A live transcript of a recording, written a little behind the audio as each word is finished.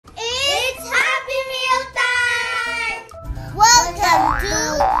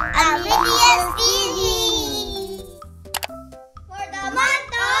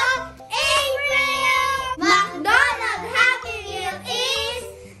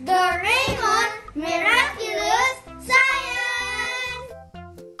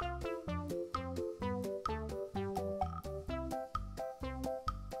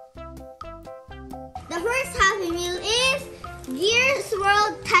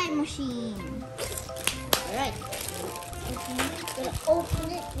machine. Alright. Gonna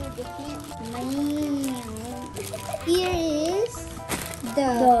open it with the hand. Here is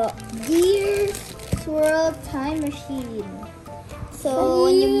the Gear Swirl Time Machine. So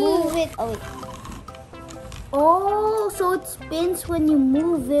when you move it, so it spins when you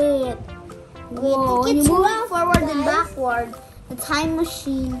move it. Whoa, when you move it forward and backward, the time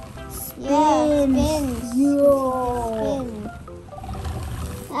machine spins. Yeah, spins. Yo. Spins.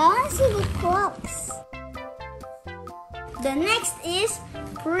 I want to see the clocks. The next is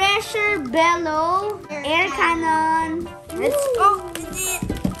pressure bellow air cannon. Let's open it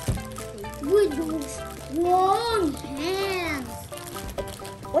with those long hands.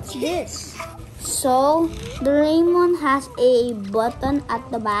 What's this? So Doraemon has a button at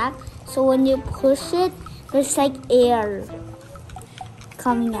the back. So when you push it, there's like air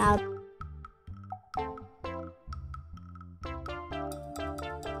coming out.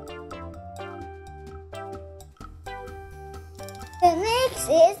 The next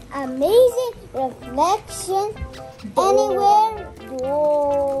is amazing reflection anywhere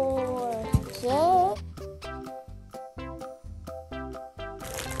door.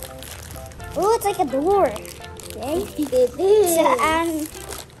 Oh, it's like a door. Okay. It is. And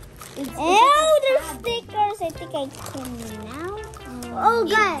there's stickers. I think I can now. Oh,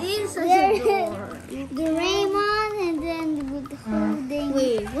 guys. It is a door. Doraemon and then with holding.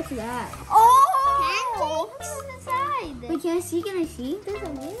 Wait, what's that? Oh! Pancakes inside. Wait, can I see? Can I see? There's a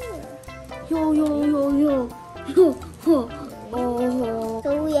mirror. Yo. Oh. So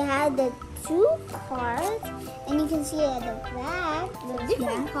we had the 2 cards, and you can see at the back the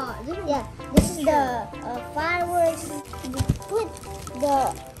different cards. Yeah, this is the fireworks. You put the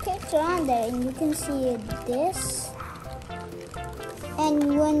picture on there, and you can see this.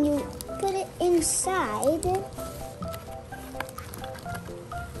 And when you put it inside,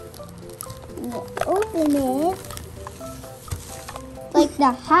 you open it, like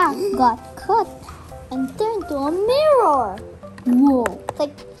the half got cut and turned to a mirror. Whoa!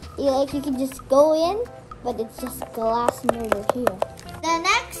 Like you can just go in, but it's just glass mirror here. The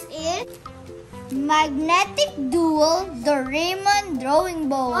next is magnetic dual Doraemon drawing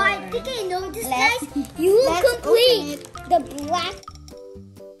board. Oh, I think I know this, guys. You will complete the black.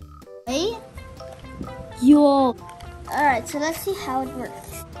 Hey? Yo. Alright, so let's see how it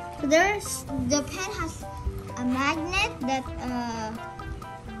works. So the pen has a magnet that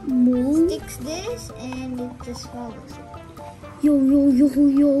sticks this and it just follows it. Yo.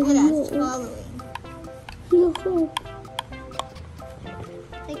 That's following. Yo.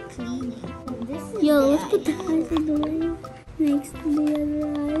 Like cleaning. This is let's put the eyes in the way next to the other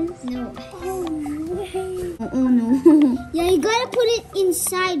eyes. No. Oh no. Yeah, you gotta put it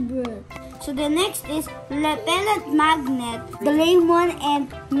inside, bro. So the next is repellent magnet, Doraemon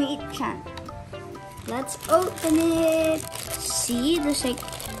and Mei-chan. Let's open it. See, there's like,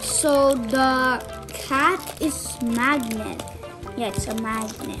 so the cat is magnet. Yeah, it's a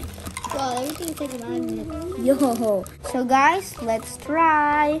magnet. Wow, everything's like a magnet. Yo. So guys, let's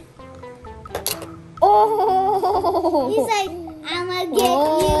try. Oh! He's like, I'ma get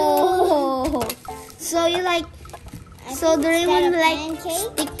you. So you like, so Doraemon like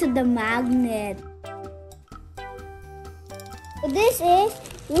stick to the magnet. So this is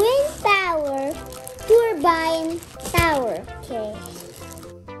wind power turbine tower. Okay.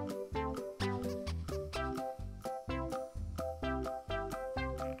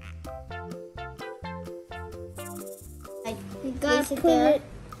 You gotta put it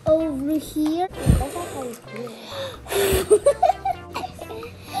over here. That's not how you do it.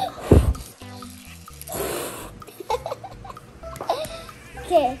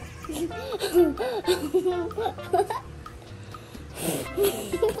 Okay.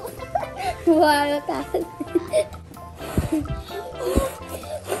 What happened?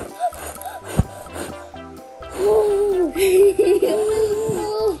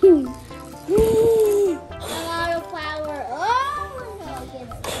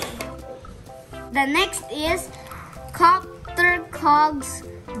 The next is Copter Cogs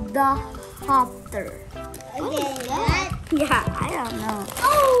the Hopter. Okay, that? Yeah, I don't know.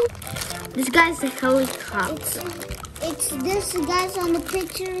 Oh! This guy's a helicopter. It's this guy's on the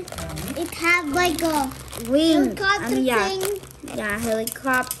picture. It had like a wing. Helicopter thing. Yeah,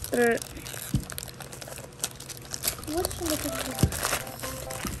 helicopter. What's the picture?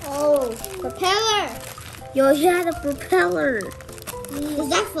 Oh, propeller. Yo, he had a propeller. Is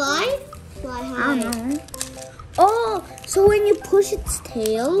that fly? Fly high. I don't know. Oh, so when you push its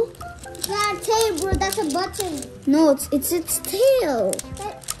tail. It's not a tail, bro. That's a button. No, it's its tail.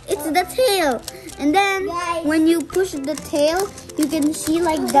 It's the tail. And then when you push the tail, you can see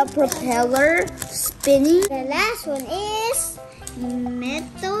like the propeller spinning. The last one is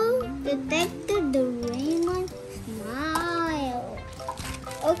metal detector Doraemon smile.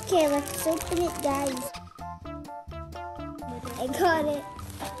 Okay, let's open it, guys. I got it.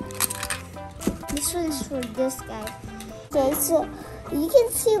 This one's for this guy. Okay, so you can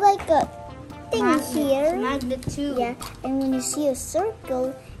see like a thing here. Magnet too. Yeah, and when you see a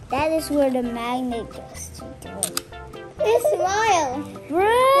circle, that is where the magnet goes to. It's smile.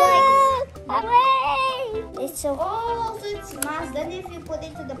 It's so. Oh, so it's mask. Then if you put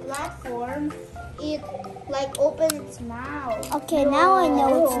it to the platform, it like opens its mouth. Okay, now I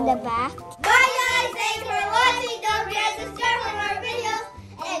know it's in the back. Bye guys, thanks for watching. Don't forget to share our videos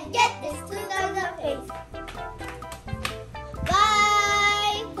and get this 2,000 face.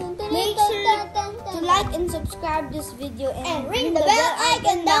 Bye. Make sure to like and subscribe this video and ring the bell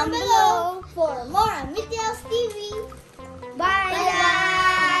icon down below for more